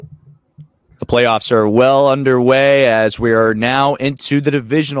The playoffs are well underway as we are now into the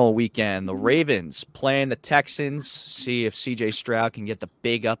divisional weekend. The Ravens playing the Texans, see if CJ Stroud can get the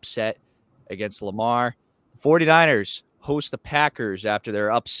big upset against Lamar. The 49ers host the Packers after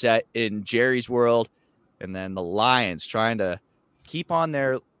their upset in Jerry's World. And then the Lions trying to keep on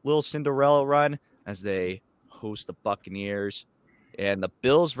their little Cinderella run as they host the Buccaneers. And the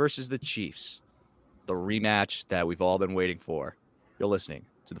Bills versus the Chiefs, the rematch that we've all been waiting for. You're listening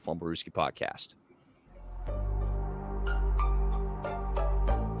to the Fumblerooski podcast.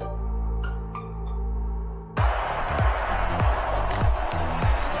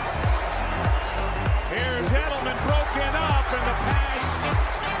 Here's Edelman broken up, and the pass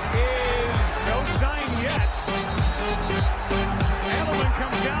is no sign yet. Edelman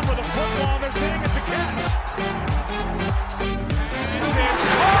comes down with a football. They're saying it's a catch. This is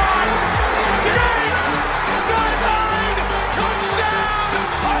caught. Diggs! Sideline! Touchdown!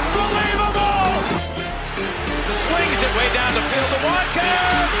 Unbelievable! Swings it way down the field to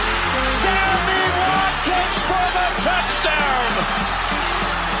Watkins! Sammy Watkins for the touchdown!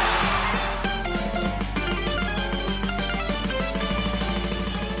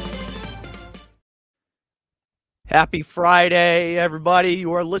 Happy Friday, everybody.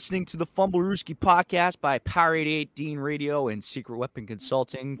 You are listening to the Fumblerooski podcast by Power 88, Dean Radio, and Secret Weapon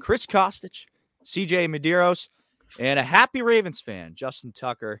Consulting. Chris Costich, CJ Medeiros, and a happy Ravens fan, Justin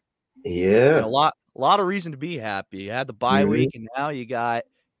Tucker. Yeah. And a lot of reason to be happy. You had the bye week, and now you got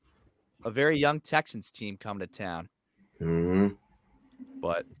a very young Texans team coming to town.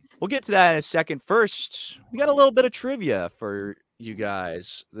 But we'll get to that in a second. First, we got a little bit of trivia for you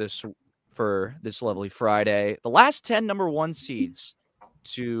guys for this lovely Friday. The last 10 number one seeds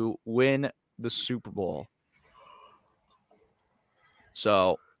to win the Super Bowl.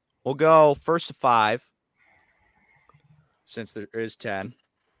 So we'll go first to 5 since there is 10.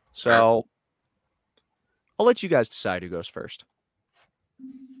 So I'll let you guys decide who goes first.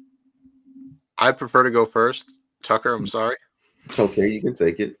 I prefer to go first. Tucker, I'm sorry. Okay, you can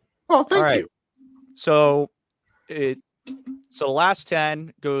take it. Oh, thank you. So the last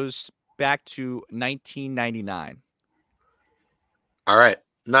 10 goes back to 1999. All right.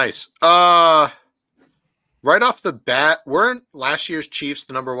 Nice. Right off the bat, weren't last year's Chiefs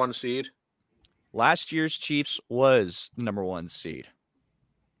the number one seed? Last year's Chiefs was the number one seed.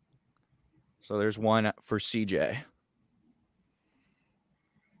 So there's one for CJ.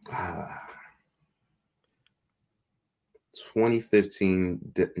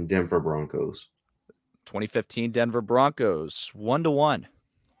 2015 Denver Broncos. 2015 Denver Broncos, 1-1.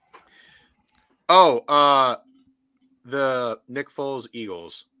 Oh, the Nick Foles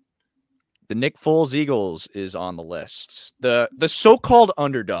Eagles. The Nick Foles Eagles is on the list. The so-called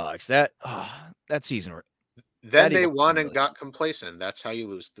underdogs. That season. Then they won and got complacent. That's how you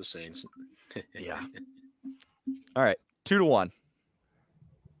lose to the Saints. Yeah. All right, 2-1.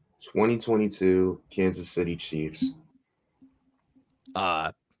 2022 Kansas City Chiefs.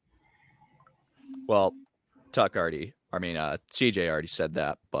 Well, CJ already said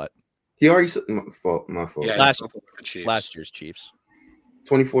that, but He already said my fault. Yeah, last year's Chiefs.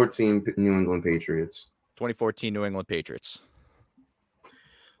 2014 New England Patriots. 2014 New England Patriots.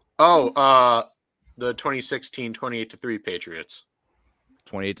 Oh, the 2016 28-3 Patriots.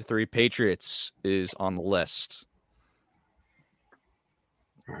 28-3 Patriots is on the list.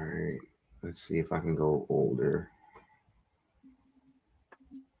 All right. Let's see if I can go older.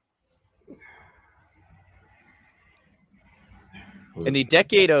 In the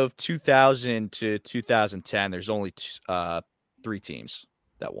decade of 2000 to 2010, there's only 3 teams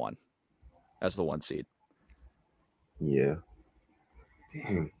that won as the one seed. Yeah.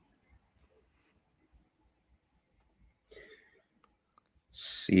 Dang.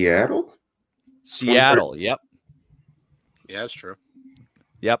 Seattle? Seattle, yep. Yeah, that's true.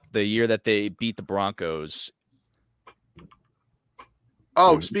 Yep, the year that they beat the Broncos.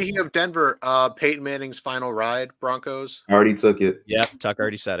 Oh, speaking of Denver, Peyton Manning's final ride, Broncos. I already took it. Yep, Tuck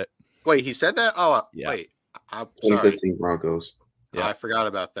already said it. Wait, he said that? Oh, yeah. Wait. I'm 2015 sorry. Broncos. Yeah. I forgot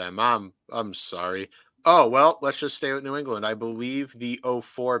about them. I'm sorry. Oh, well, let's just stay with New England. I believe the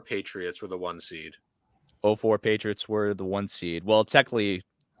 04 Patriots were the one seed. 04 Patriots were the one seed. Well, technically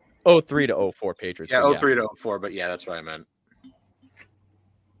 03 to 04 Patriots. Yeah, 03 to 04, but yeah, that's what I meant.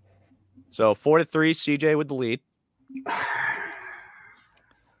 So 4-3, CJ with the lead.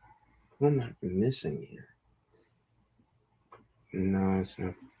 What am I missing here? No, it's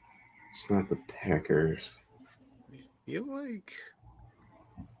not. It's not the Packers. You like?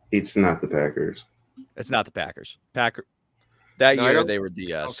 It's not the Packers. It's not the Packers. That year they were the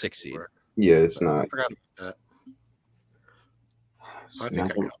 6th seed. Yeah, it's not. I forgot about that. I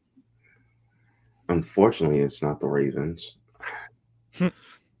think I got. Unfortunately, it's not the Ravens. I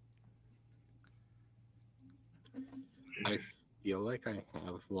feel like I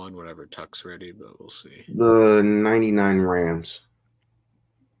have one whenever Tuck's ready, but we'll see. The 99 Rams.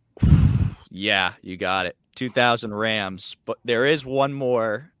 Yeah, you got it. 2000 Rams. But there is one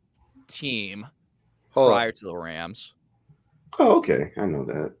more team prior to the Rams. Oh, okay. I know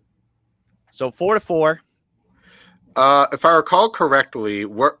that. So 4-4. If I recall correctly,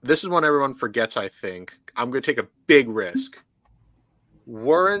 this is one everyone forgets, I think. I'm going to take a big risk.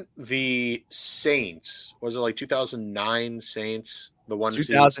 Weren't the Saints, was it like 2009 Saints, the one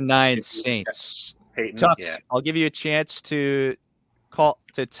 2009 Saints. Peyton? Tuck, Yeah. I'll give you a chance to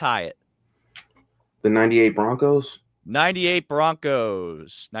tie it. The 98 Broncos? 98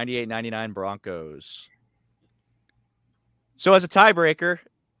 Broncos. 98-99 Broncos. So as a tiebreaker,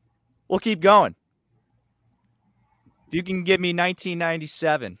 we'll keep going. If you can give me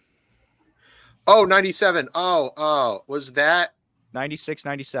 1997. Oh, 97. Oh, was that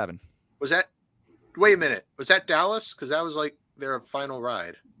 96-97. Was that wait a minute. Was that Dallas? Because that was like their final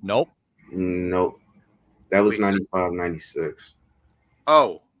ride. Nope. That was 95, 96.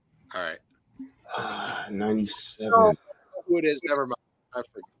 Oh, all right. 97. Oh, who it is, never mind. I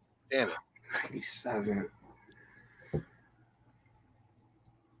forget. Damn it. 97.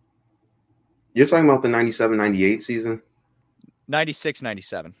 You're talking about the 97-98 season?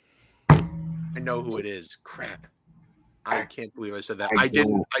 96-97. I know who it is. Crap. I can't believe I said that. I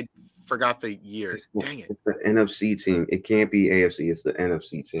didn't. I forgot the year. Dang it. It's the NFC team. It can't be AFC. It's the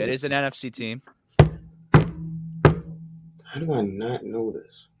NFC team. It is an NFC team. How do I not know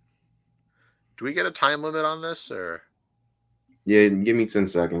this? Do we get a time limit on this, or? Yeah, give me 10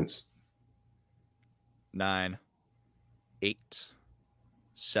 seconds. 9, 8,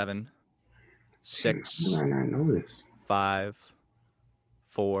 7, 6. How do I not know this? 5,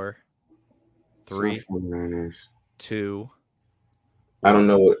 4, 3, 49ers. 2. I don't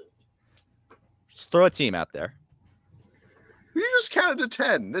know what. Just throw a team out there. You just counted to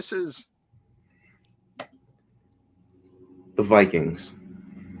 10. This is The Vikings.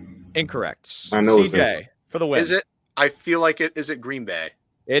 Incorrect. I know it's CJ for the win. Is it? I feel like it. Is it Green Bay?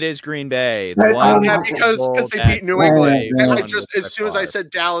 It is Green Bay. Yeah, because they beat New England. And I won just, with as soon as I 5. said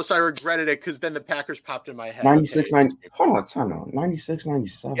Dallas, I regretted it because then the Packers popped in my head. 96, Okay. 90. Hold on, time out. 96,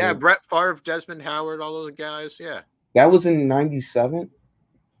 97. Yeah, Brett Favre, Desmond Howard, all those guys. Yeah. That was in 97?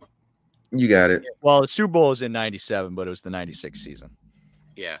 You got it. Well, the Super Bowl was in 97, but it was the 96 season.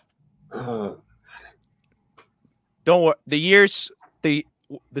 Yeah. Uh, Don't worry. The years, the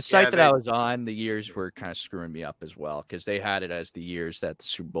site that they- I was on, the years were kind of screwing me up as well because they had it as the years that the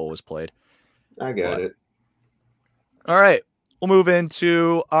Super Bowl was played. I got But- it. All right. We'll move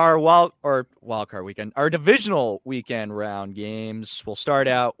into our wild card weekend, our divisional weekend round games. We'll start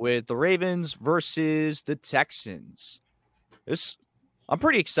out with the Ravens versus the Texans. I'm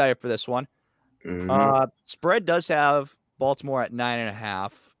pretty excited for this one. Spread does have Baltimore at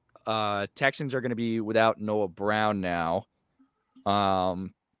 9.5. Texans are going to be without Noah Brown now.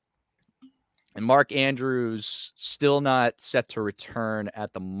 And Mark Andrews still not set to return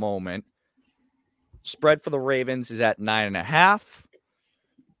at the moment. Spread for the Ravens is at 9.5.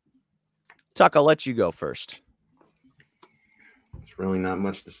 Tuck, I'll let you go first. There's really not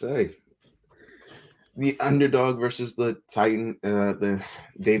much to say. The underdog versus the Titan, the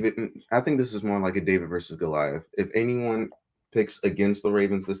David. I think this is more like a David versus Goliath. If anyone picks against the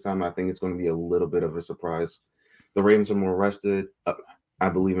Ravens this time, I think it's going to be a little bit of a surprise. The Ravens are more rested. I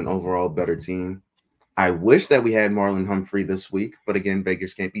believe an overall better team. I wish that we had Marlon Humphrey this week, but again,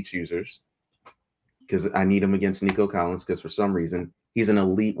 beggars can't be choosers. Because I need him against Nico Collins because for some reason he's an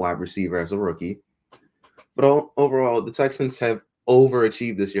elite wide receiver as a rookie. But overall, the Texans have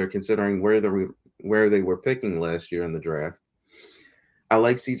overachieved this year considering where they were picking last year in the draft. I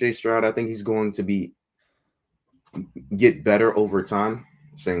like CJ Stroud. I think he's going to get better over time.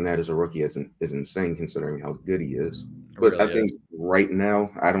 Saying that as a rookie is insane considering how good he is. But really I think right now,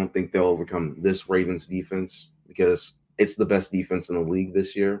 I don't think they'll overcome this Ravens defense because it's the best defense in the league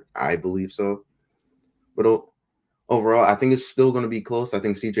this year. I believe so. But overall, I think it's still going to be close. I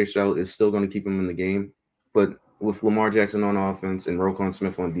think CJ Stroud is still going to keep him in the game. But with Lamar Jackson on offense and Roquan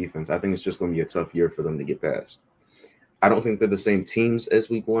Smith on defense, I think it's just going to be a tough year for them to get past. I don't think they're the same teams as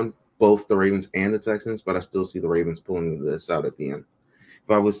week one, both the Ravens and the Texans, but I still see the Ravens pulling this out at the end. If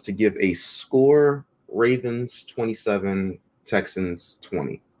I was to give a score, Ravens 27, Texans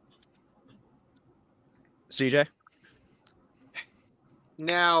 20. CJ?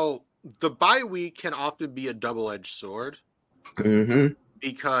 Now, the bye week can often be a double-edged sword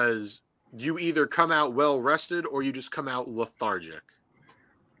because you either come out well rested or you just come out lethargic.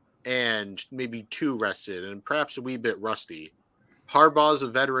 and maybe too rested and perhaps a wee bit rusty. Harbaugh's a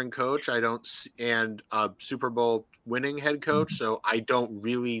veteran coach. And a Super Bowl winning head coach. So I don't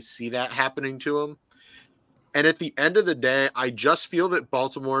really see that happening to him. And at the end of the day, I just feel that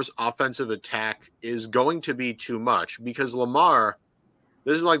Baltimore's offensive attack is going to be too much because Lamar,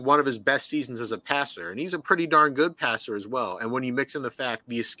 this is like one of his best seasons as a passer. And he's a pretty darn good passer as well. And when you mix in the fact,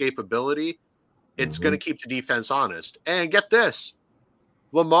 the escapability, it's going to keep the defense honest. And get this,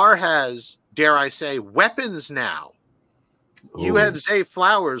 Lamar has, dare I say, weapons now. You have Zay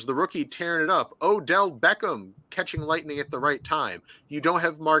Flowers, the rookie, tearing it up. Odell Beckham catching lightning at the right time. You don't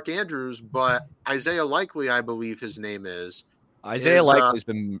have Mark Andrews, but Isaiah Likely, I believe his name is. Isaiah Likely's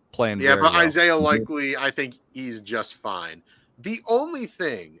been playing very well. Isaiah Likely, I think he's just fine. The only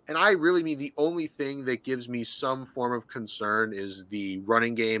thing, and I really mean the only thing that gives me some form of concern is the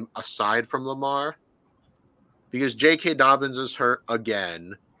running game aside from Lamar. Because J.K. Dobbins is hurt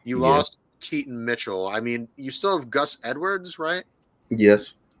again. You lost Keaton Mitchell. I mean, you still have Gus Edwards, right?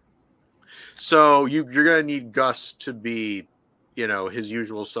 Yes. So you're going to need Gus to be, his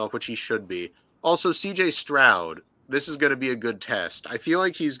usual self, which he should be. Also, C.J. Stroud, this is going to be a good test. I feel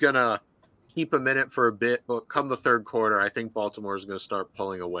like he's going to keep him in it for a bit, but come the third quarter, I think Baltimore is going to start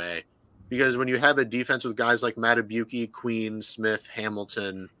pulling away. Because when you have a defense with guys like Madubuike, Queen, Smith,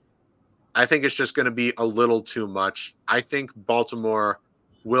 Hamilton, I think it's just going to be a little too much. I think Baltimore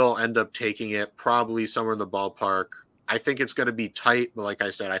will end up taking it probably somewhere in the ballpark. I think it's going to be tight, but like I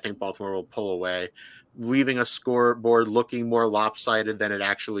said, I think Baltimore will pull away, leaving a scoreboard looking more lopsided than it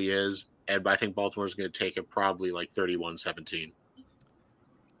actually is. And I think Baltimore's going to take it probably like 31-17.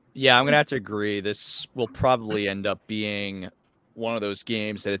 Yeah, I'm going to have to agree. This will probably end up being one of those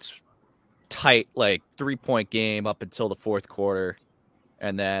games that it's tight, like 3-point game up until the fourth quarter.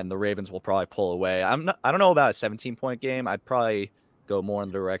 And then the Ravens will probably pull away. I don't know about a 17-point game. I'd probably go more in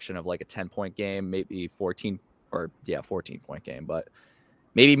the direction of like a 10-point game, maybe 14-point game, but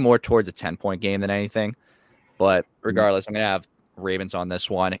maybe more towards a 10-point game than anything. But regardless, I'm going to have Ravens on this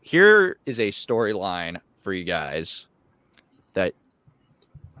one. Here is a storyline for you guys, that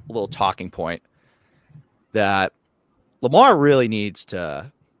a little talking point, that Lamar really needs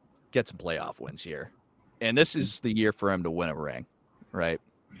to get some playoff wins here. And this is the year for him to win a ring, right?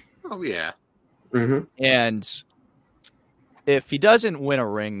 Oh, yeah. Mm-hmm. And if he doesn't win a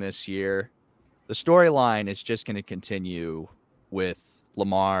ring this year, the storyline is just going to continue with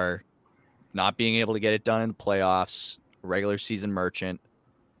Lamar not being able to get it done in the playoffs, regular season merchant,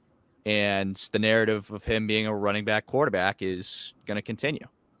 and the narrative of him being a running back quarterback is going to continue.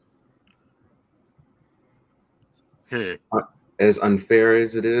 As unfair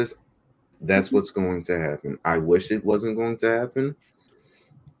as it is, that's what's going to happen. I wish it wasn't going to happen,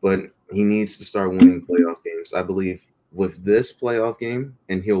 but he needs to start winning playoff games. I believe with this playoff game,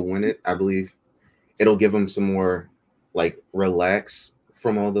 and he'll win it, I believe it'll give him some more relax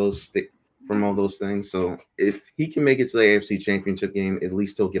from all those things. So if he can make it to the AFC Championship game, at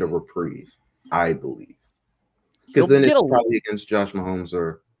least he'll get a reprieve, I believe. Because then it's probably against Patrick Mahomes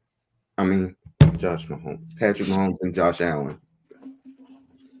and Josh Allen.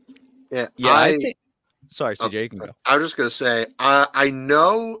 Yeah, I think. Sorry, CJ, you can go. I was just going to say, I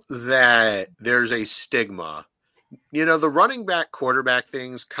know that there's a stigma. The running back quarterback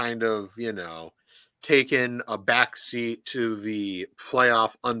thing's kind of, taken a backseat to the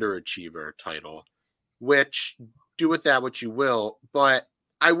playoff underachiever title, which do with that what you will. But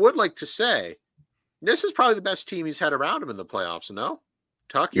I would like to say this is probably the best team he's had around him in the playoffs, no?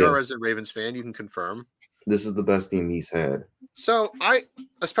 Tuck, you're a resident Ravens fan. You can confirm. This is the best team he's had. So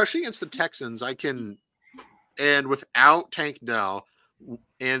especially against the Texans, and without Tank Dell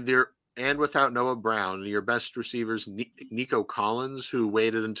and without Noah Brown, your best receivers, Nico Collins, who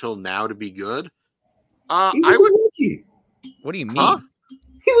waited until now to be good. He was a rookie. What do you mean? Huh?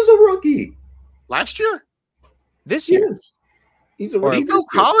 He was a rookie last year. This year, yes. He's a rookie. Nico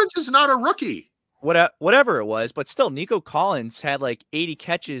Collins is not a rookie. Whatever it was, but still, Nico Collins had 80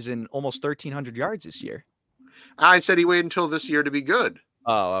 catches and almost 1,300 yards this year. I said he waited until this year to be good.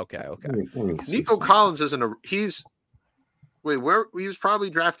 Oh, okay. Nico Collins isn't he was probably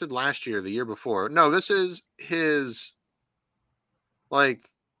drafted last year, the year before. No, this is his,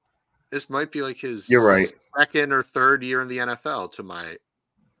 this might be his You're right. second or third year in the NFL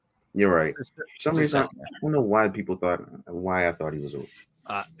You're right. For some reason, I don't know why I thought he was a rookie.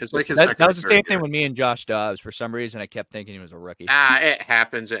 It's his that was the same thing with me and Josh Dobbs. For some reason, I kept thinking he was a rookie. It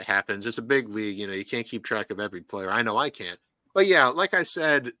happens. It's a big league. You can't keep track of every player. I know I can't. But yeah, like I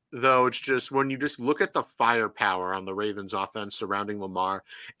said, though, it's just when you just look at the firepower on the Ravens offense surrounding Lamar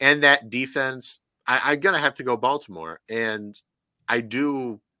and that defense, I'm going to have to go Baltimore. And I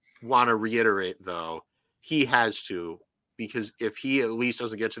do want to reiterate, though, he has to, because if he at least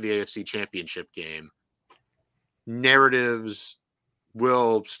doesn't get to the AFC Championship game, narratives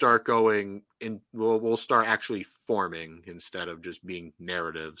will start going and will start actually forming instead of just being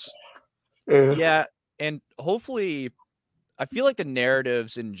narratives. Yeah, and hopefully, I feel like the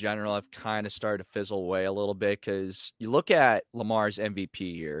narratives in general have kind of started to fizzle away a little bit, because you look at Lamar's MVP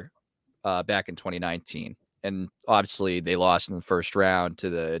year back in 2019, and obviously they lost in the first round to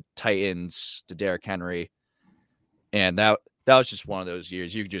the Titans, to Derrick Henry, and that was just one of those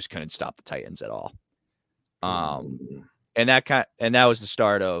years you just couldn't stop the Titans at all. And that was the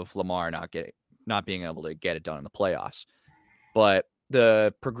start of Lamar not being able to get it done in the playoffs. But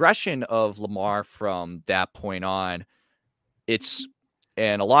the progression of Lamar from that point on,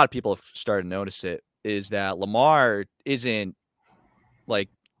 and a lot of people have started to notice it, is that Lamar isn't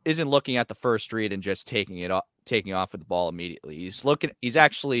looking at the first read and just taking off with the ball immediately. He's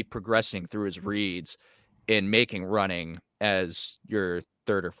actually progressing through his reads and making running as your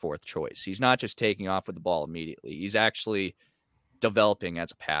third or fourth choice. He's not just taking off with the ball immediately. He's actually developing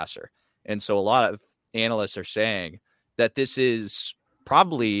as a passer. And so a lot of analysts are saying that this is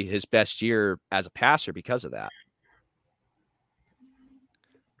probably his best year as a passer because of that.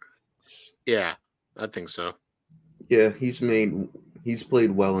 Yeah, I think so. Yeah, he's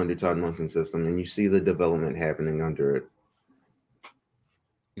played well under Todd Monken's system, and you see the development happening under it.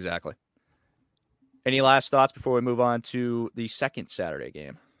 Exactly. Any last thoughts before we move on to the second Saturday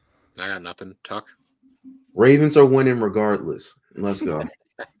game? I got nothing. Tuck. Ravens are winning regardless. Let's go.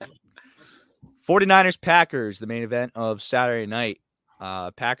 49ers Packers, the main event of Saturday night.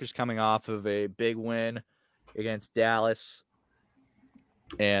 Packers coming off of a big win against Dallas.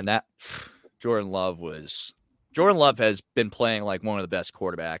 And that Jordan Love has been playing like one of the best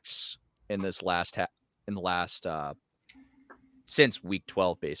quarterbacks in this since week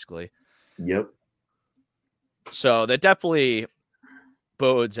 12, basically. Yep. So that definitely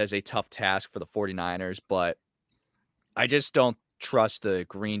bodes as a tough task for the 49ers, but I just don't trust the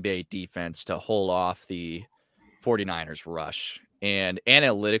Green Bay defense to hold off the 49ers rush. And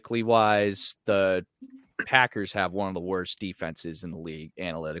analytically wise, the Packers have one of the worst defenses in the league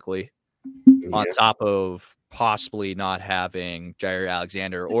analytically, on top of possibly not having Jair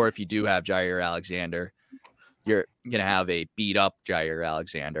Alexander, or if you do have Jair Alexander, you're going to have a beat up Jair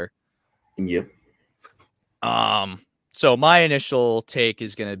Alexander. Yep. So my initial take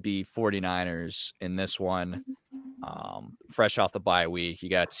is going to be 49ers in this one. Fresh off the bye week, you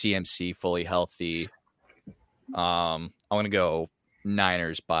got CMC fully healthy. I'm going to go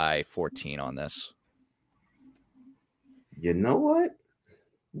Niners by 14 on this. You know what?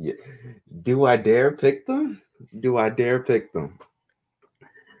 Yeah. Do I dare pick them? You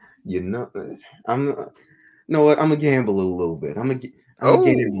know, I'm what? I'm gonna gamble a little bit. I'm gonna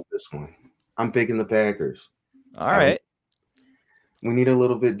gamble this one. I'm picking the Packers. All right. We need a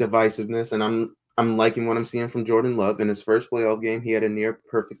little bit divisiveness, and I'm liking what I'm seeing from Jordan Love. In his first playoff game, he had a near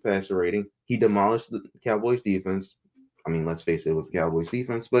perfect passer rating. He demolished the Cowboys defense. I mean, let's face it was the Cowboys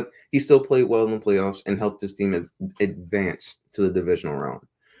defense, but he still played well in the playoffs and helped his team advance to the divisional round.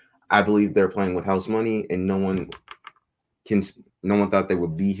 I believe they're playing with house money, and no one thought they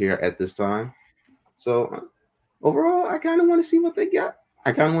would be here at this time. So overall, I kind of want to see what they got.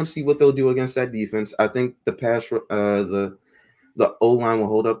 I kind of want to see what they'll do against that defense. I think the O-line will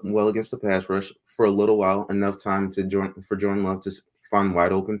hold up well against the pass rush for a little while, enough time for Jordan Love to find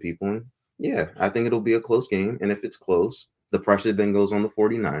wide open people. And yeah, I think it'll be a close game. And if it's close, the pressure then goes on the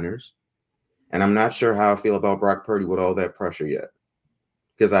 49ers. And I'm not sure how I feel about Brock Purdy with all that pressure yet,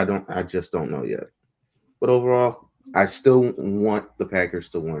 because I just don't know yet. But overall, I still want the Packers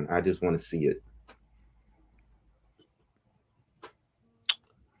to win. I just want to see it.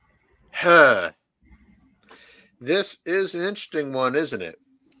 This is an interesting one, isn't it?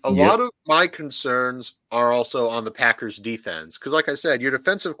 A lot of my concerns are also on the Packers defense, because like I said, your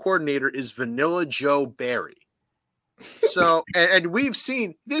defensive coordinator is Vanilla Joe Barry. So, and we've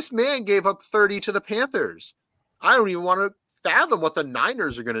seen this man gave up 30 to the Panthers. I don't even want to fathom what the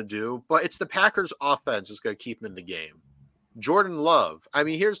Niners are going to do, but it's the Packers offense that's going to keep him in the game. Jordan Love. I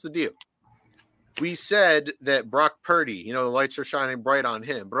mean, here's the deal. We said that Brock Purdy, the lights are shining bright on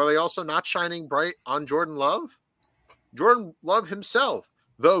him, but are they also not shining bright on Jordan Love? Jordan Love himself,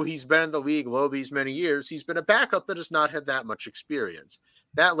 though he's been in the league low these many years, he's been a backup that has not had that much experience.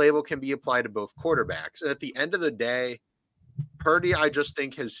 That label can be applied to both quarterbacks. And at the end of the day, Purdy, I just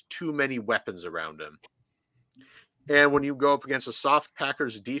think, has too many weapons around him. And when you go up against a soft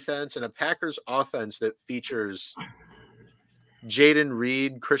Packers defense and a Packers offense that features Jaden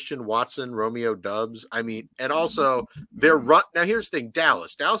Reed, Christian Watson, Romeo Dubs. I mean, and also their run. Now, here's the thing: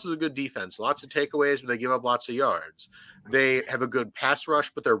 Dallas. Dallas is a good defense. Lots of takeaways, but they give up lots of yards. They have a good pass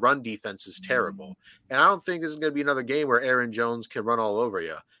rush, but their run defense is terrible. And I don't think this is going to be another game where Aaron Jones can run all over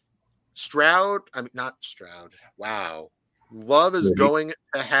you. Not Stroud. Wow. Love is going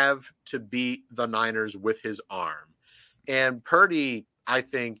to have to beat the Niners with his arm. And Purdy, I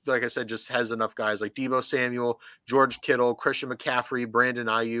think, like I said, just has enough guys like Deebo Samuel, George Kittle, Christian McCaffrey, Brandon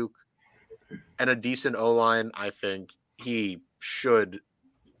Ayuk, and a decent O-line. I think he should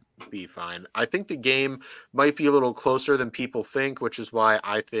be fine. I think the game might be a little closer than people think, which is why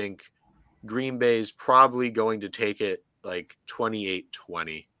I think Green Bay is probably going to take it like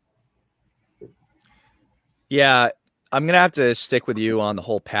 28-20. Yeah, I'm going to have to stick with you on the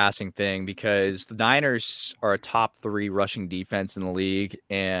whole passing thing because the Niners are a top 3 rushing defense in the league.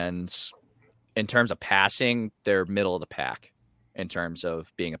 And in terms of passing, they're middle of the pack in terms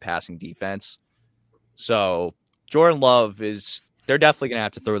of being a passing defense. So Jordan Love they're definitely going to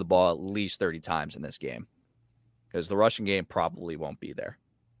have to throw the ball at least 30 times in this game because the rushing game probably won't be there.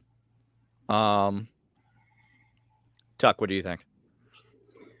 Tuck, what do you think?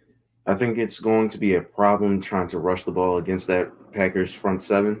 I think it's going to be a problem trying to rush the ball against that Packers front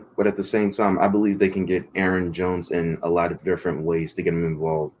seven. But at the same time, I believe they can get Aaron Jones in a lot of different ways to get him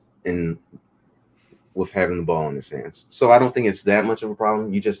involved with having the ball in his hands. So I don't think it's that much of a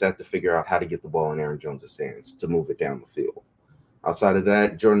problem. You just have to figure out how to get the ball in Aaron Jones' hands to move it down the field. Outside of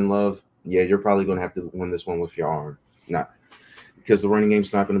that, Jordan Love, yeah, you're probably going to have to win this one with your arm. Not because the running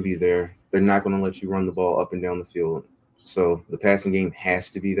game's not going to be there. They're not going to let you run the ball up and down the field. So the passing game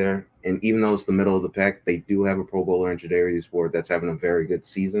has to be there. And even though it's the middle of the pack, they do have a Pro Bowler in Medeiros Ward that's having a very good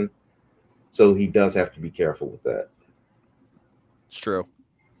season. So he does have to be careful with that. It's true.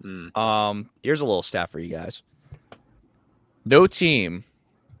 Here's a little stat for you guys. No team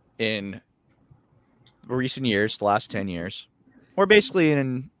in recent years, the last 10 years, or basically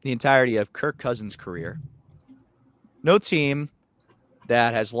in the entirety of Kirk Cousins' career, no team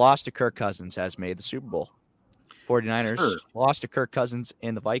that has lost to Kirk Cousins has made the Super Bowl. 49ers lost to Kirk Cousins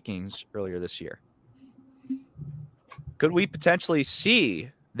and the Vikings earlier this year. Could we potentially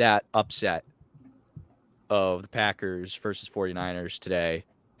see that upset of the Packers versus 49ers today,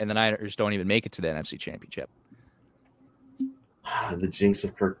 and the Niners don't even make it to the NFC Championship? The jinx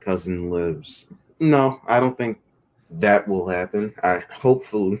of Kirk Cousins lives. No, I don't think that will happen.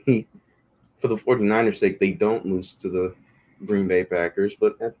 Hopefully, for the 49ers' sake, they don't lose to the Green Bay Packers.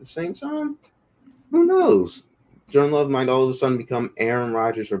 But at the same time, who knows? Jordan Love might all of a sudden become Aaron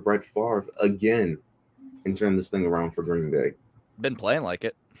Rodgers or Brett Favre again and turn this thing around for Green Bay. Been playing like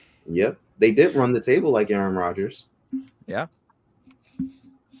it. Yep. They did run the table like Aaron Rodgers. Yeah.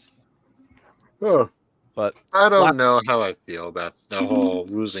 Oh, but I don't know how I feel about the whole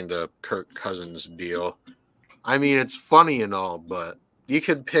losing to Kirk Cousins deal. I mean, it's funny and all, but you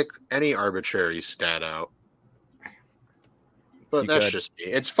could pick any arbitrary stat out. But that's just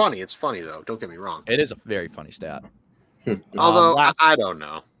me. It's funny. It's funny, though. Don't get me wrong. It is a very funny stat. Although, I don't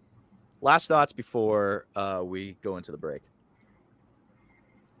know. Last thoughts before we go into the break.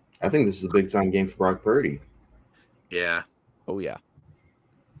 I think this is a big-time game for Brock Purdy. Yeah. Oh, yeah.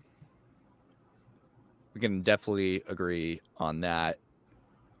 We can definitely agree on that.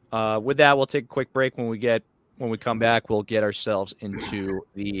 With that, we'll take a quick break. When we come back, we'll get ourselves into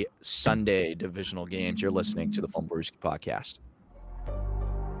the Sunday divisional games. You're listening to the Fumblerooski podcast.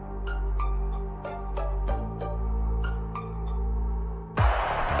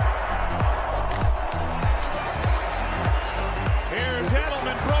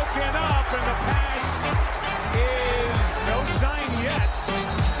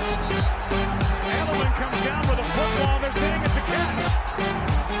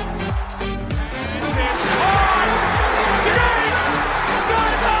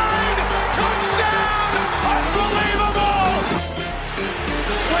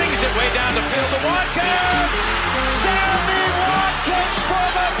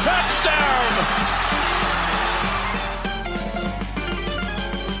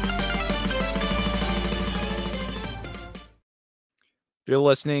 You're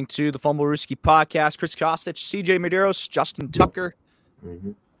listening to the Fumblerooski podcast. Chris Costich, CJ Medeiros, Justin Tucker.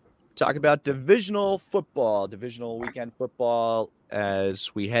 Talk about divisional football, divisional weekend football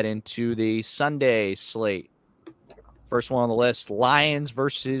as we head into the Sunday slate. First one on the list, Lions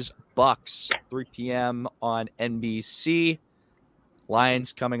versus Bucs, 3 p.m. on NBC.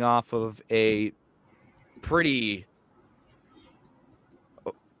 Lions coming off of a pretty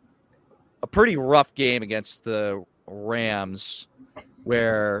rough game against the Rams,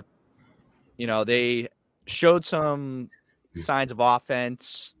 where, they showed some signs of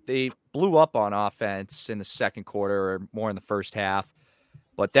offense. They blew up on offense in the second quarter or more in the first half.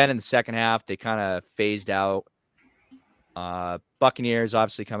 But then in the second half, they kind of phased out. Buccaneers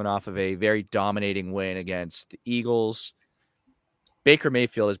obviously coming off of a very dominating win against the Eagles. Baker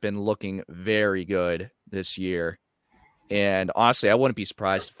Mayfield has been looking very good this year. And honestly, I wouldn't be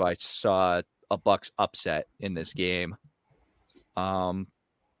surprised if I saw a Bucs upset in this game. What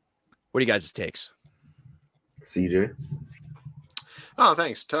do you guys' takes? CJ? Oh,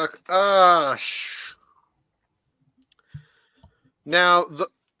 thanks, Tuck. Now,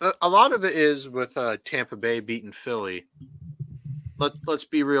 a lot of it is with Tampa Bay beating Philly. Let's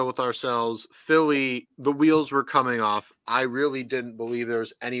be real with ourselves. Philly, the wheels were coming off. I really didn't believe there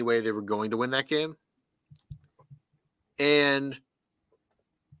was any way they were going to win that game. And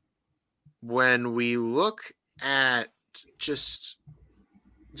when we look at just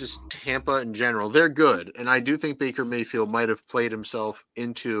Tampa in general, they're good. And I do think Baker Mayfield might have played himself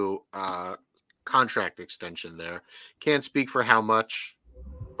into contract extension there. Can't speak for how much,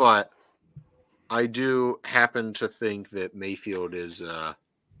 but I do happen to think that Mayfield is a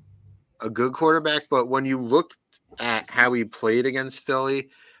good quarterback. But when you look at how he played against Philly,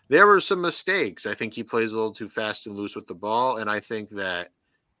 there were some mistakes. I think he plays a little too fast and loose with the ball, and I think that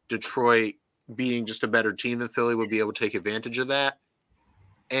Detroit, being just a better team than Philly, would be able to take advantage of that.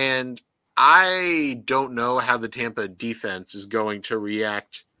 And I don't know how the Tampa defense is going to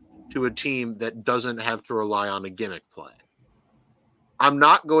react to a team that doesn't have to rely on a gimmick play. I'm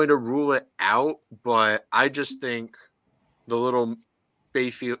not going to rule it out, but I just think the little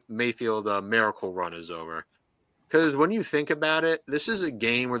Mayfield miracle run is over. Because when you think about it, this is a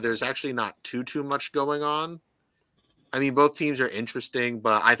game where there's actually not too much going on. I mean, both teams are interesting,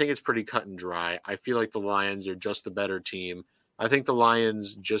 but I think it's pretty cut and dry. I feel like the Lions are just the better team. I think the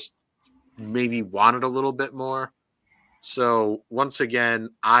Lions just maybe wanted a little bit more. So once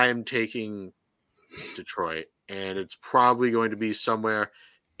again, I'm taking Detroit, and it's probably going to be somewhere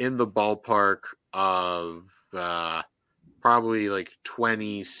in the ballpark of probably like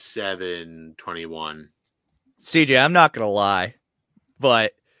 27-21. CJ, I'm not going to lie,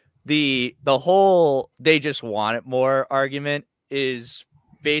 but the whole they just want it more argument is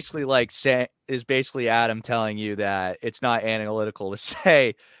basically Adam telling you that it's not analytical to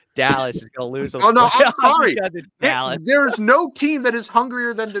say Dallas is going to lose. Oh, no, I'm sorry. Dallas. There's no team that is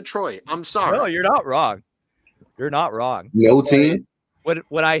hungrier than Detroit. I'm sorry. No, you're not wrong. You're not wrong. No team?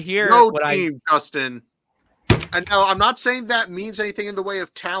 What I hear... Justin. And no, I'm not saying that means anything in the way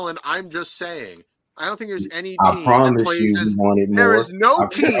of talent. I'm just saying I don't think there's any team that plays as there is no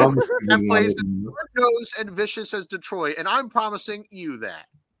team that plays as hard-nosed and vicious as Detroit, and I'm promising you that.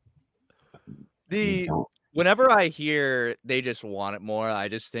 Whenever I hear they just want it more, I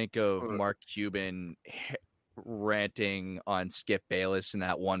just think of Mark Cuban ranting on Skip Bayless in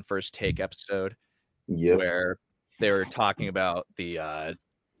that one First Take episode, where they were talking about the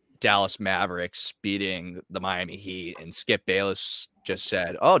Dallas Mavericks beating the Miami Heat, and Skip Bayless just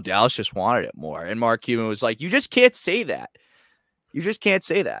said, "Oh, Dallas just wanted it more," and Mark Cuban was like, "You just can't say that. You just can't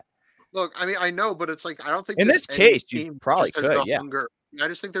say that." Look, I mean, I know, but it's like I don't think in this case you probably could. Yeah, hunger. I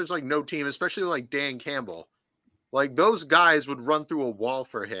just think there's like no team, especially like Dan Campbell. Like those guys would run through a wall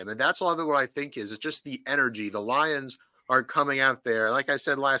for him, and that's all of it. What I think is it's just the energy. The Lions are coming out there, like I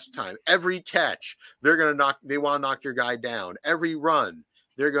said last time. Every catch, they want to knock your guy down. Every run,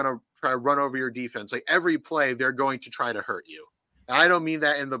 they're gonna try to run over your defense. Like every play, they're going to try to hurt you. And I don't mean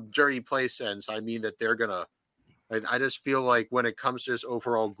that in the dirty play sense. I mean that they're gonna. I just feel like when it comes to this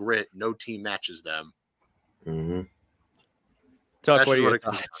overall grit, no team matches them. Mm-hmm. Tuck, what are your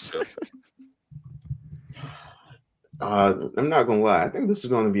thoughts? I'm not gonna lie. I think this is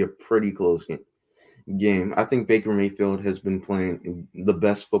going to be a pretty close game. I think Baker Mayfield has been playing the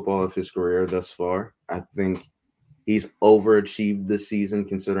best football of his career thus far. I think he's overachieved this season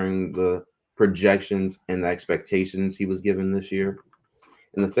considering the projections and the expectations he was given this year.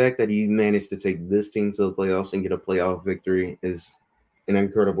 And the fact that he managed to take this team to the playoffs and get a playoff victory is an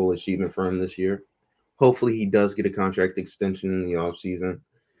incredible achievement for him this year. Hopefully he does get a contract extension in the offseason.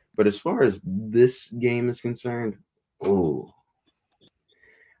 But as far as this game is concerned, I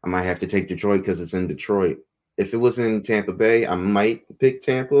might have to take Detroit because it's in Detroit. If it was in Tampa Bay, I might pick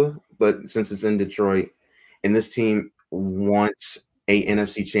Tampa. But since it's in Detroit and this team wants a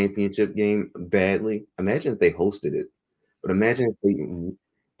NFC championship game badly, imagine if they hosted it. But imagine if they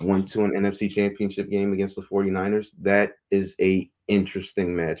went to an NFC championship game against the 49ers. That is a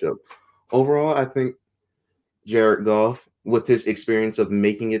interesting matchup. Overall, I think Jared Goff, with his experience of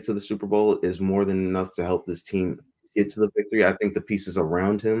making it to the Super Bowl, is more than enough to help this team get to the victory. I think the pieces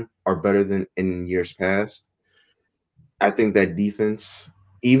around him are better than in years past. I think that defense,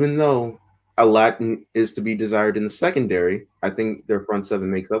 even though a lot is to be desired in the secondary, I think their front seven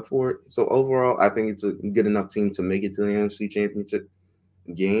makes up for it. So overall, I think it's a good enough team to make it to the NFC Championship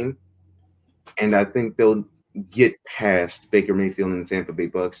game. And I think they'll get past Baker Mayfield and the Tampa Bay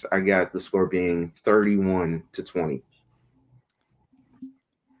Bucs. I got the score being 31-20.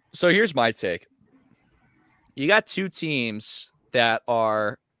 So here's my take. You got two teams that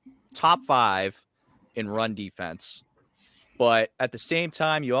are top 5 in run defense, but at the same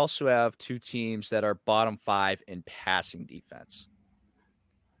time, you also have two teams that are bottom 5 in passing defense.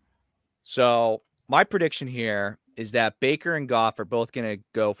 So my prediction here is that Baker and Goff are both going to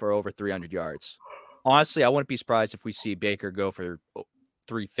go for over 300 yards. Honestly, I wouldn't be surprised if we see Baker go for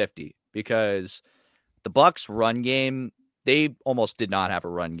 350 because the Bucs run game, they almost did not have a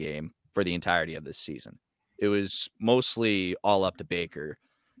run game for the entirety of this season. It was mostly all up to Baker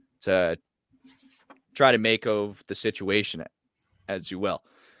to try to make of the situation as you will.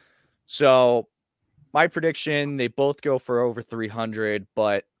 So my prediction, they both go for over 300,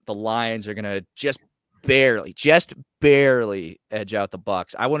 but the Lions are going to just barely edge out the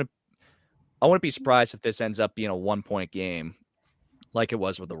Bucs. I wouldn't be surprised if this ends up being a 1-point game like it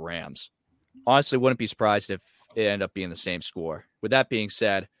was with the Rams. Honestly, wouldn't be surprised if it ended up being the same score. With that being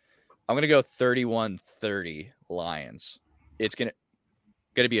said, I'm going to go 31-30 Lions. It's going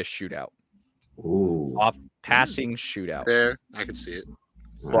to be a shootout. Ooh. Off passing shootout. There, I can see it.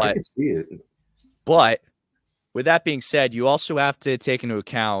 I can see it. But with that being said, you also have to take into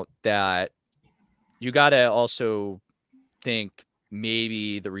account that you got to also think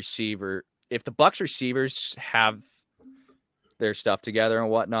maybe the receiver, if the Bucs receivers have their stuff together and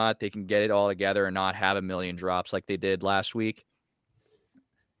whatnot, they can get it all together and not have a million drops like they did last week.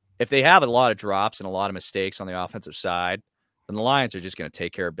 If they have a lot of drops and a lot of mistakes on the offensive side, then the Lions are just going to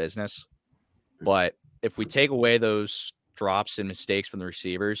take care of business. But if we take away those drops and mistakes from the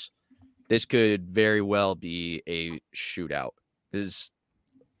receivers, this could very well be a shootout.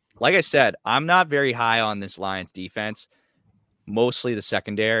 Like I said, I'm not very high on this Lions defense, mostly the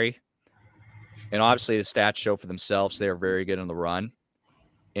secondary. And obviously the stats show for themselves they are very good on the run.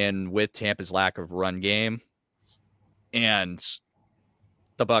 And with Tampa's lack of run game and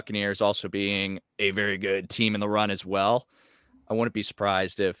the Buccaneers also being a very good team in the run as well, I wouldn't be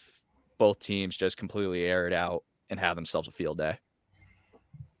surprised if both teams just completely air it out and have themselves a field day.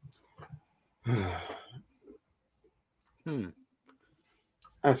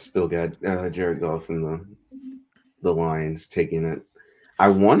 I still got Jared Goff and the Lions taking it. I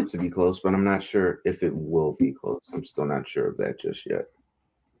want it to be close, but I'm not sure if it will be close. I'm still not sure of that just yet.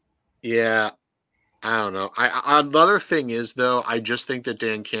 Yeah, I don't know. Another thing is, though, I just think that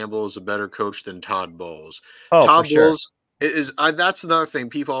Dan Campbell is a better coach than Todd Bowles. Oh, Todd for sure. Bowles is that's another thing.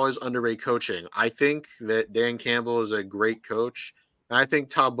 People always underrate coaching. I think that Dan Campbell is a great coach. And I think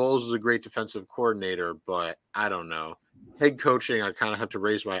Todd Bowles is a great defensive coordinator, but I don't know. Head coaching, I kind of have to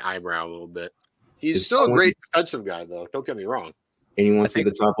raise my eyebrow a little bit. He's still a great defensive guy, though. Don't get me wrong. Anyone see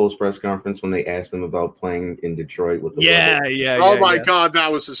the Todd Bowles press conference when they asked him about playing in Detroit with the Yeah. Oh my God,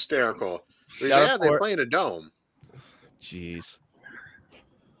 that was hysterical. Yeah, they play in a dome. Jeez.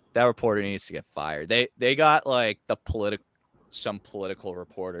 That reporter needs to get fired. They got like some political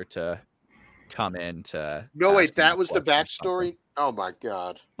reporter to come in to. No, wait, that was the backstory? Oh my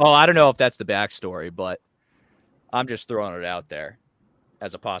God. Oh, I don't know if that's the backstory, but I'm just throwing it out there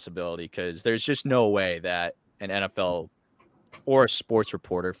as a possibility because there's just no way that an NFL or a sports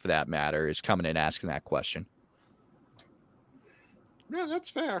reporter, for that matter, is coming in asking that question. Yeah, that's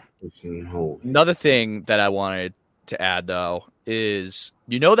fair. Another thing that I wanted to add, though, is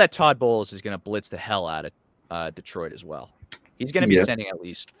that Todd Bowles is going to blitz the hell out of Detroit as well. He's going to be sending at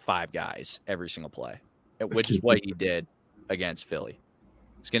least 5 guys every single play, which is what he did against Philly.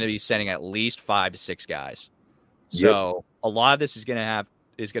 He's going to be sending at least 5 to 6 guys. So a lot of this is going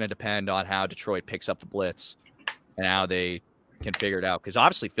to depend on how Detroit picks up the blitz and how they can figure it out. Because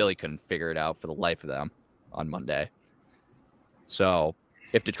obviously Philly couldn't figure it out for the life of them on Monday. So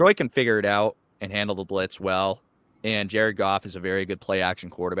if Detroit can figure it out and handle the blitz well, and Jared Goff is a very good play action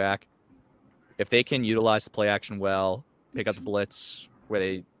quarterback, if they can utilize the play action well, pick up the blitz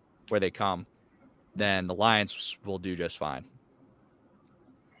where they come, then the Lions will do just fine.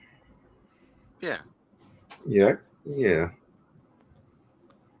 Yeah.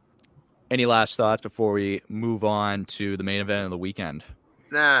 Any last thoughts before we move on to the main event of the weekend?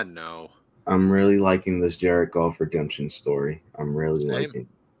 No. I'm really liking this Jared Goff redemption story. I'm really liking it.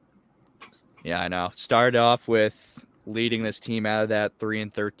 Yeah, I know. Started off with leading this team out of that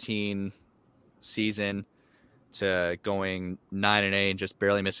 3-13 season to going 9-8 and just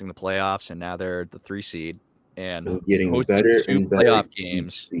barely missing the playoffs, and now they're the 3 seed. and getting hosted better 2 and better playoff each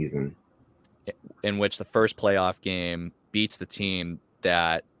games season. in which the first playoff game beats the team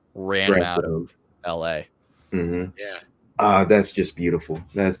that ran them out of LA. Mm-hmm. Yeah. That's just beautiful.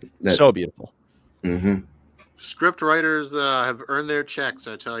 That's so beautiful. Mm-hmm. Script writers have earned their checks,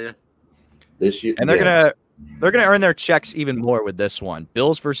 I tell you. This year, And they're gonna earn their checks even more with this one.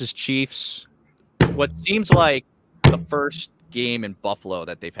 Bills versus Chiefs. What seems like the first game in Buffalo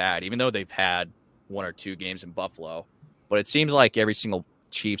that they've had, even though they've had 1 or 2 games in Buffalo, but it seems like every single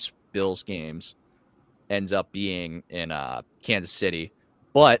Chiefs Bills games ends up being in Kansas City.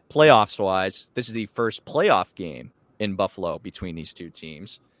 But playoffs wise, this is the first playoff game in Buffalo between these 2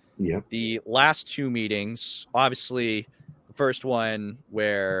 teams. Yep. The last 2 meetings, obviously, the first one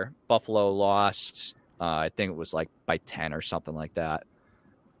where Buffalo lost, I think it was like by 10 or something like that.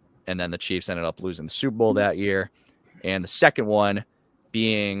 And then the Chiefs ended up losing the Super Bowl that year. And the second one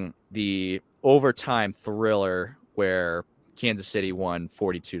being the overtime thriller where Kansas City won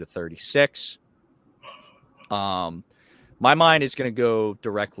 42-36. My mind is going to go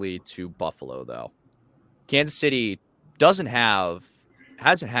directly to Buffalo, though. Kansas City hasn't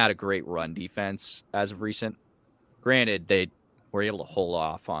had a great run defense as of recent. Granted, they were able to hold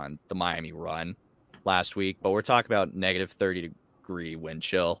off on the Miami run last week, but we're talking about negative 30-degree wind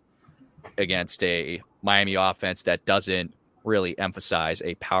chill against a Miami offense that doesn't really emphasize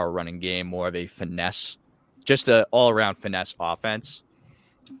a power running game, more of a finesse, just an all-around finesse offense.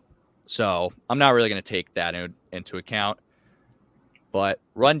 So I'm not really going to take that into account. But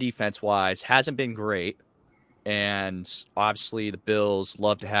run defense-wise hasn't been great. And obviously the Bills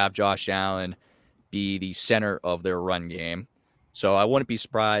love to have Josh Allen be the center of their run game. So I wouldn't be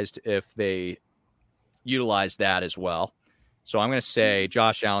surprised if they utilize that as well. So I'm going to say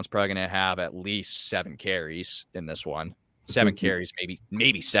Josh Allen's probably going to have at least 7 carries in this one. 7 carries,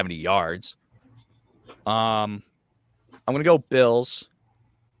 maybe 70 yards. I'm going to go Bills.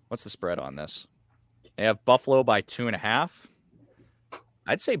 What's the spread on this? They have Buffalo by 2.5.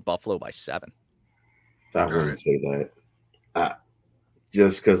 I'd say Buffalo by 7. I wouldn't say that.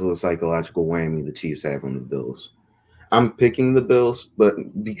 Just because of the psychological whammy the Chiefs have on the Bills. I'm picking the Bills,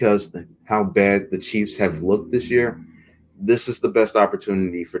 but because how bad the Chiefs have looked this year, this is the best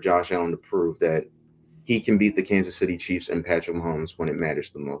opportunity for Josh Allen to prove that he can beat the Kansas City Chiefs and Patrick Mahomes when it matters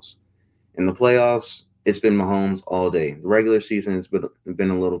the most. In the playoffs, it's been Mahomes all day. The regular season has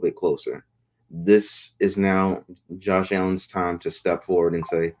been a little bit closer. This is now Josh Allen's time to step forward and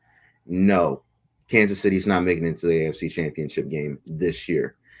say, no, Kansas City's not making it to the AFC Championship game this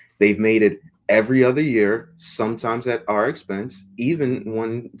year. They've made it every other year, sometimes at our expense, even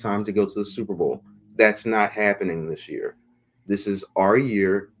one time to go to the Super Bowl. That's not happening this year. This is our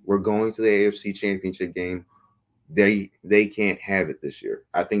year. We're going to the AFC Championship game. They can't have it this year.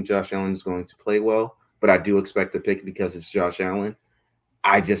 I think Josh Allen is going to play well, but I do expect a pick because it's Josh Allen.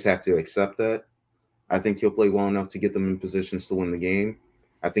 I just have to accept that. I think he'll play well enough to get them in positions to win the game.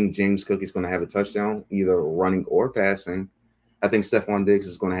 I think James Cook is going to have a touchdown, either running or passing. I think Stephon Diggs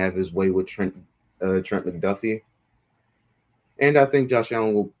is going to have his way with Trent McDuffie. And I think Josh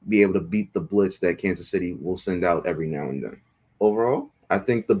Allen will be able to beat the blitz that Kansas City will send out every now and then. Overall, I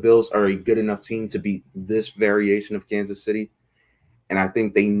think the Bills are a good enough team to beat this variation of Kansas City. And I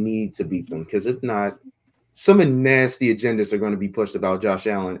think they need to beat them because if not, some nasty agendas are going to be pushed about Josh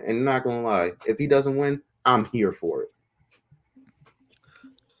Allen. And not going to lie, if he doesn't win, I'm here for it.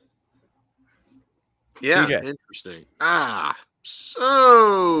 Yeah, CJ. Interesting.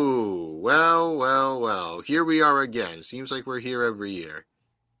 So, well. Here we are again. Seems like we're here every year.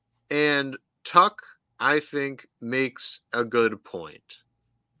 And Tuck, I think, makes a good point.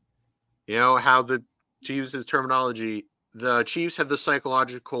 You know, how to use his terminology, the Chiefs have the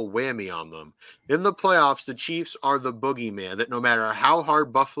psychological whammy on them. In the playoffs, the Chiefs are the boogeyman that no matter how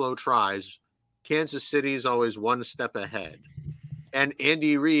hard Buffalo tries, Kansas City is always one step ahead. And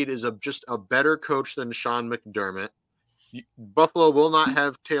Andy Reid is just a better coach than Sean McDermott. Buffalo will not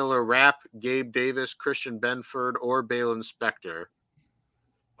have Taylor Rapp, Gabe Davis, Christian Benford, or Balin Spector.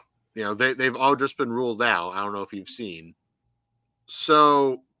 You know, they've all just been ruled out. I don't know if you've seen.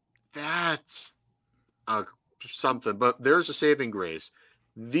 So that's something. But there's a saving grace.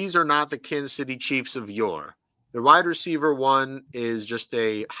 These are not the Kansas City Chiefs of yore. The wide receiver one is just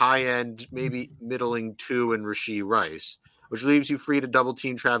a high-end, maybe middling 2 in Rashee Rice, which leaves you free to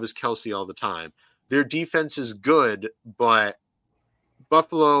double-team Travis Kelce all the time. Their defense is good, but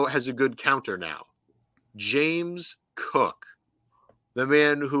Buffalo has a good counter now. James Cook, the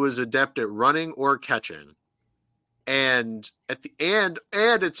man who is adept at running or catching, and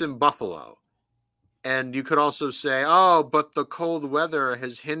it's in Buffalo. And you could also say, oh, but the cold weather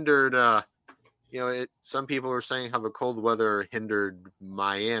has hindered some people are saying how the cold weather hindered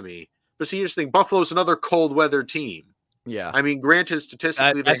Miami. But see, here's the thing. Buffalo's another cold weather team. Yeah. I mean, granted,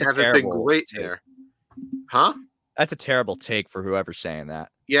 statistically, they haven't been great there. Huh? That's a terrible take for whoever's saying that.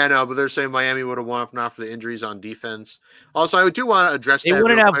 Yeah, no, but they're saying Miami would have won if not for the injuries on defense. Also, I do want to address they that. They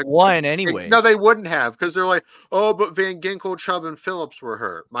wouldn't have won anyway. No, they wouldn't have, because they're like, oh, but Van Ginkel, Chubb, and Phillips were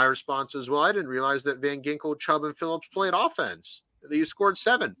hurt. My response is, well, I didn't realize that Van Ginkel, Chubb, and Phillips played offense. They scored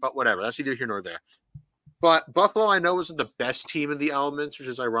 7, but whatever. That's neither here nor there. But Buffalo, I know, isn't the best team in the elements, which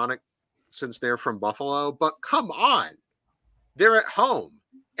is ironic since they're from Buffalo. But come on. They're at home.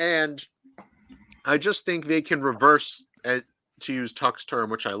 And I just think they can reverse, to use Tuck's term,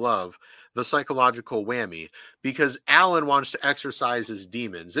 which I love, the psychological whammy, because Allen wants to exercise his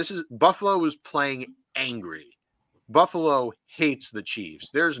demons. Buffalo was playing angry. Buffalo hates the Chiefs.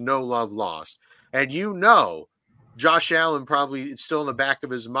 There's no love lost. And Josh Allen probably, it's still in the back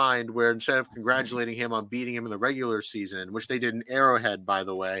of his mind where instead of congratulating him on beating him in the regular season, which they did in Arrowhead, by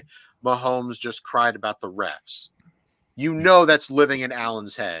the way, Mahomes just cried about the refs. That's living in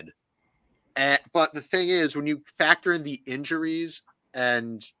Allen's head. But the thing is, when you factor in the injuries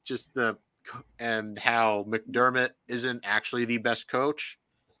and just and how McDermott isn't actually the best coach,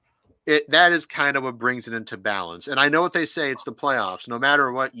 that is kind of what brings it into balance. And I know what they say, it's the playoffs. No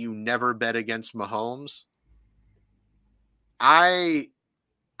matter what, you never bet against Mahomes. I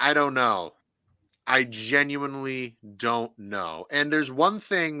don't know. I genuinely don't know. And there's one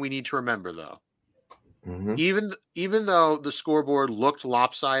thing we need to remember, though. Mm-hmm. Even though the scoreboard looked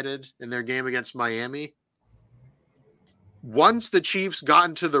lopsided in their game against Miami, once the Chiefs got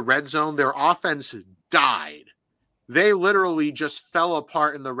into the red zone, their offense died. They literally just fell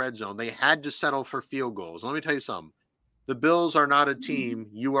apart in the red zone. They had to settle for field goals. Let me tell you something. The Bills are not a team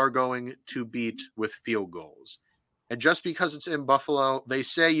you are going to beat with field goals. And just because it's in Buffalo, they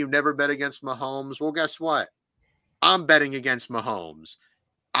say you never bet against Mahomes. Well, guess what? I'm betting against Mahomes.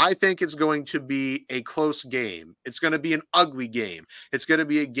 I think it's going to be a close game. It's going to be an ugly game. It's going to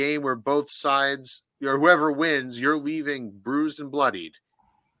be a game where both sides, or whoever wins, you're leaving bruised and bloodied.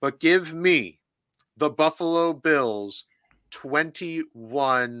 But give me the Buffalo Bills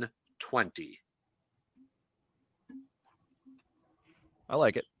 21-20. I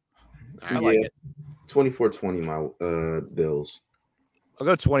like it. I like it. 24-20 my Bills. I'll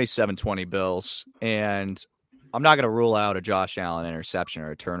go 27-20 Bills, and I'm not going to rule out a Josh Allen interception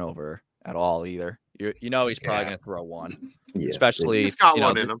or a turnover at all either. He's probably going to throw one. Yeah, especially he's got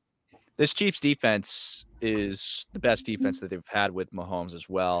one in him. This Chiefs defense is the best defense that they've had with Mahomes as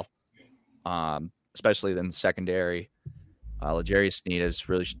well, especially in the secondary. L'Jarius Sneed has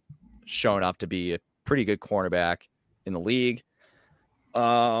really shown up to be a pretty good cornerback in the league.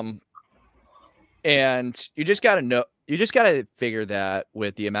 And you just got to figure that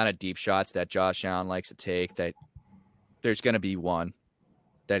with the amount of deep shots that Josh Allen likes to take, that there's going to be one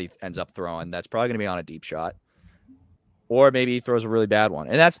that he ends up throwing that's probably going to be on a deep shot, or maybe he throws a really bad one.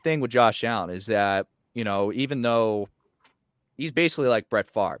 And that's the thing with Josh Allen is that, even though he's basically like Brett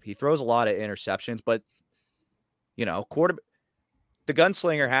Favre, he throws a lot of interceptions, but the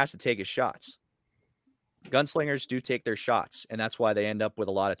gunslinger has to take his shots. Gunslingers do take their shots, and that's why they end up with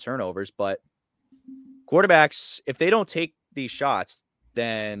a lot of turnovers. But quarterbacks, if they don't take these shots,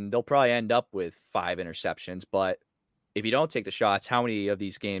 then they'll probably end up with 5 interceptions. But if you don't take the shots, how many of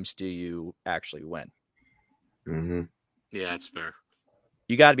these games do you actually win? Mm-hmm. Yeah, that's fair.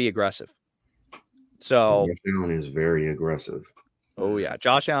 You got to be aggressive. So Josh Allen is very aggressive. Oh, yeah.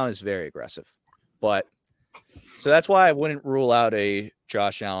 Josh Allen is very aggressive. But so that's why I wouldn't rule out a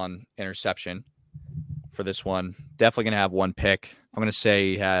Josh Allen interception for this one. Definitely going to have one pick. I'm going to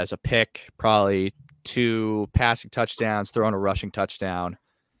say he has a pick, probably 2 passing touchdowns, throwing a rushing touchdown,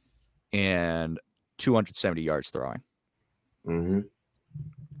 and 270 yards throwing. Mm-hmm.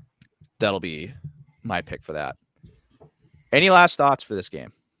 That'll be my pick for that. Any last thoughts for this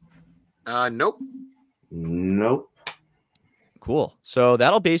game? Nope. Cool. So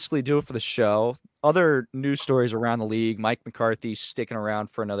that'll basically do it for the show. Other news stories around the league. Mike McCarthy sticking around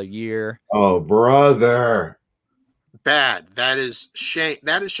for another year. Oh, brother. Bad. That is shame.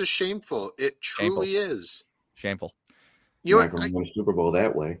 That is just shameful. It truly is. Shameful. You're not going to win a Super Bowl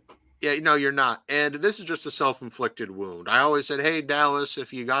that way. Yeah, no, you're not. And this is just a self-inflicted wound. I always said, hey, Dallas,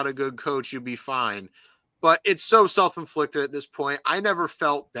 if you got a good coach, you'll be fine. But it's so self-inflicted at this point. I never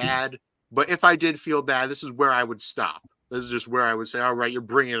felt bad. But if I did feel bad, this is where I would stop. This is just where I would say, all right, you're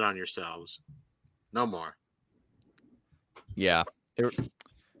bringing it on yourselves. No more. Yeah.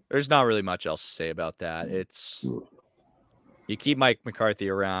 There's not really much else to say about that. It's you keep Mike McCarthy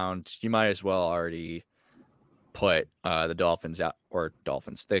around, you might as well already put the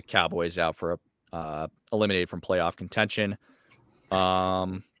Cowboys out for eliminated from playoff contention.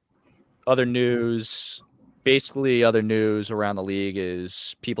 Other news around the league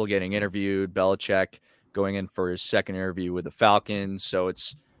is people getting interviewed. Belichick going in for his second interview with the Falcons. So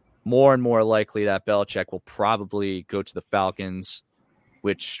it's more and more likely that Belichick will probably go to the Falcons,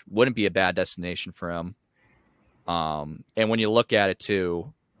 which wouldn't be a bad destination for him. And when you look at it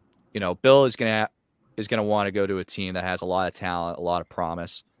too, Bill is going to want to go to a team that has a lot of talent, a lot of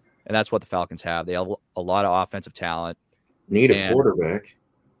promise. And that's what the Falcons have. They have a lot of offensive talent. Need a quarterback.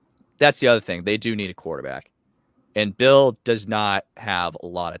 That's the other thing. They do need a quarterback. And Bill does not have a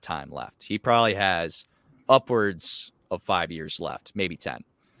lot of time left. He probably has upwards of 5 years left, maybe 10.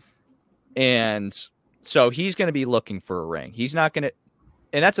 And so he's going to be looking for a ring. He's not going to,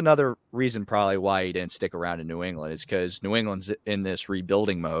 and that's another reason probably why he didn't stick around in New England, is because New England's in this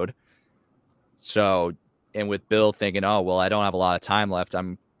rebuilding mode. So, and with Bill thinking, oh, well, I don't have a lot of time left,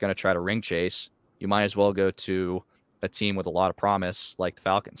 I'm going to try to ring chase. You might as well go to a team with a lot of promise like the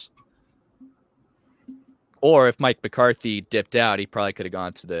Falcons. Or if Mike McCarthy dipped out, he probably could have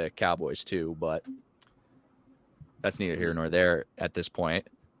gone to the Cowboys too, but that's neither here nor there at this point,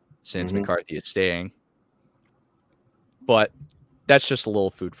 since McCarthy is staying. But that's just a little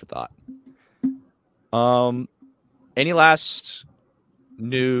food for thought. Any last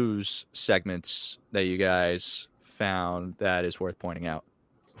news segments that you guys found that is worth pointing out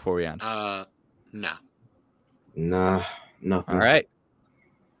before we end? No. Nah, nothing. All right.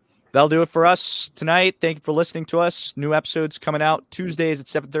 That'll do it for us tonight. Thank you for listening to us. New episodes coming out Tuesdays at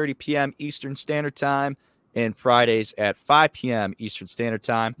 7:30 p.m. Eastern Standard Time and Fridays at 5 p.m. Eastern Standard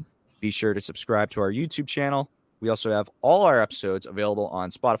Time. Be sure to subscribe to our YouTube channel. We also have all our episodes available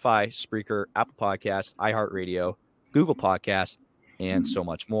on Spotify, Spreaker, Apple Podcasts, iHeartRadio, Google Podcasts, and so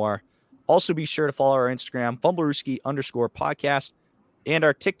much more. Also, be sure to follow our Instagram, Fumblerooski_podcast, and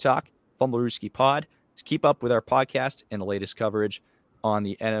our TikTok, Fumblerooski Pod, to keep up with our podcast and the latest coverage on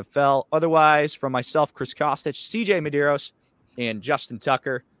the NFL. Otherwise, from myself, Chris Costich, CJ Medeiros, and Justin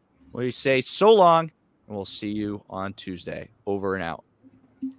Tucker, we say so long, and we'll see you on Tuesday. Over and out.